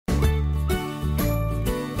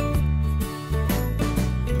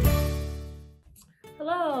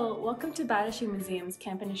Hello, welcome to Bata Shoe Museum's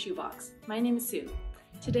Camp in a Shoebox. My name is Sue.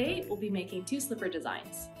 Today we'll be making 2 slipper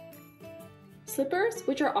designs. Slippers,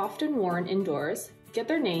 which are often worn indoors, get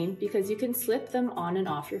their name because you can slip them on and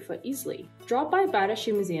off your foot easily. Drop by Bata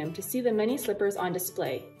Shoe Museum to see the many slippers on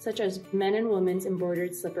display, such as men and women's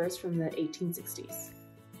embroidered slippers from the 1860s.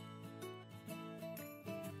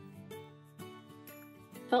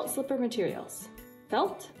 Felt slipper materials: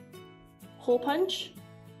 felt, hole punch,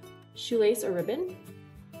 shoelace or ribbon,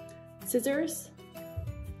 scissors,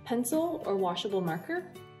 pencil or washable marker,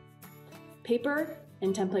 paper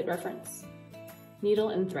and template reference, needle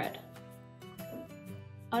and thread.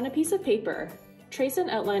 On a piece of paper, trace an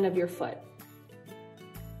outline of your foot.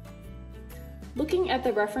 Looking at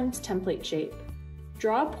the reference template shape,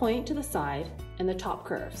 draw a point to the side and the top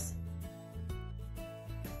curves.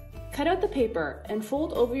 Cut out the paper and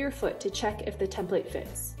fold over your foot to check if the template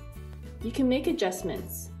fits. You can make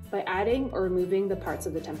adjustments by adding or removing the parts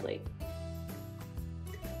of the template.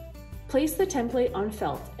 Place the template on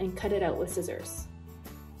felt and cut it out with scissors.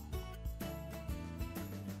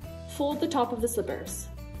 Fold the top of the slippers.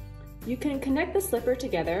 You can connect the slipper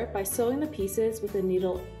together by sewing the pieces with a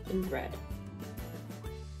needle and thread.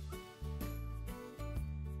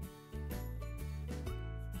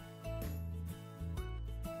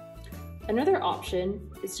 Another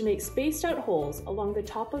option is to make spaced out holes along the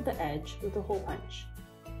top of the edge with a hole punch.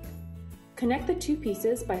 Connect the 2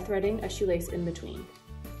 pieces by threading a shoelace in between.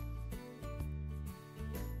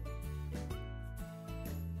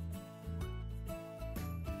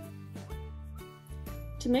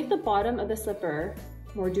 To make the bottom of the slipper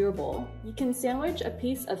more durable, you can sandwich a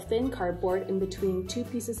piece of thin cardboard in between 2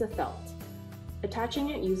 pieces of felt,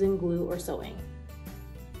 attaching it using glue or sewing.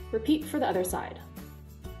 Repeat for the other side.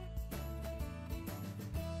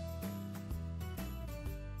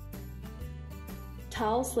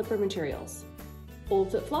 Towel slipper materials: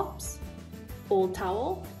 old flip-flops, old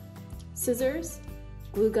towel, scissors,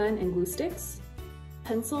 glue gun and glue sticks,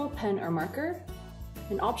 pencil, pen or marker,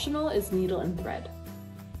 and optional is needle and thread.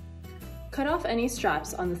 Cut off any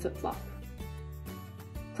straps on the flip-flop.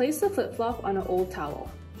 Place the flip-flop on an old towel.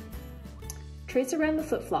 Trace around the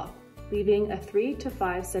flip-flop, leaving a 3 to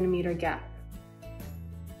 5 centimeter gap.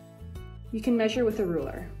 You can measure with a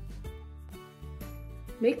ruler.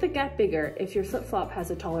 Make the gap bigger if your flip-flop has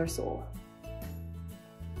a taller sole.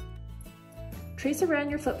 Trace around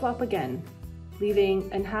your flip-flop again, leaving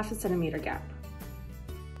a half a centimeter gap.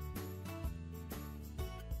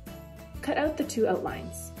 Cut out the 2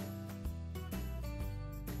 outlines.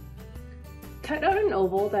 Cut out an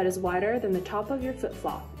oval that is wider than the top of your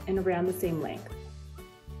flip-flop and around the same length.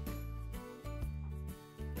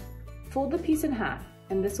 Fold the piece in half,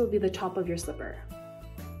 and this will be the top of your slipper.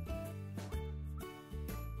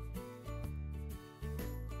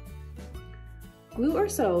 Glue or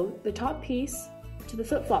sew the top piece to the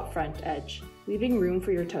flip-flop front edge, leaving room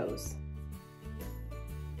for your toes.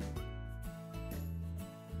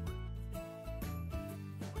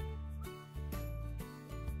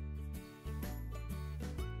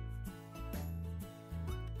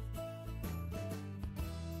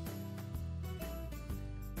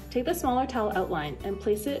 Take the smaller towel outline and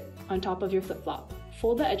place it on top of your flip-flop.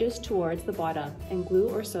 Fold the edges towards the bottom and glue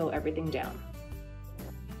or sew everything down.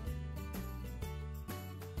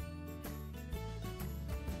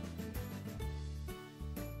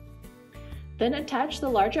 Then attach the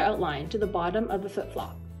larger outline to the bottom of the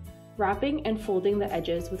flip-flop, wrapping and folding the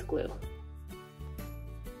edges with glue.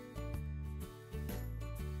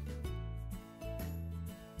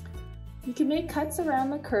 You can make cuts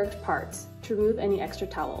around the curved parts to remove any extra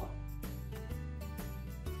towel.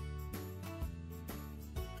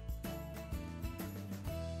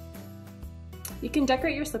 You can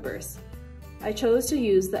decorate your slippers. I chose to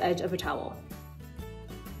use the edge of a towel.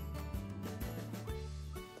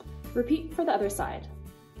 Repeat for the other side.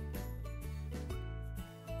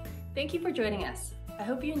 Thank you for joining us. I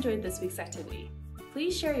hope you enjoyed this week's activity.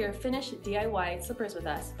 Please share your finished DIY slippers with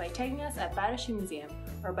us by tagging us at Bata Shoe Museum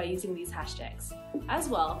or by using these hashtags. As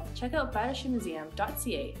well, check out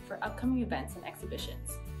batashoemuseum.ca for upcoming events and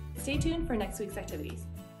exhibitions. Stay tuned for next week's activities.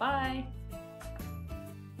 Bye!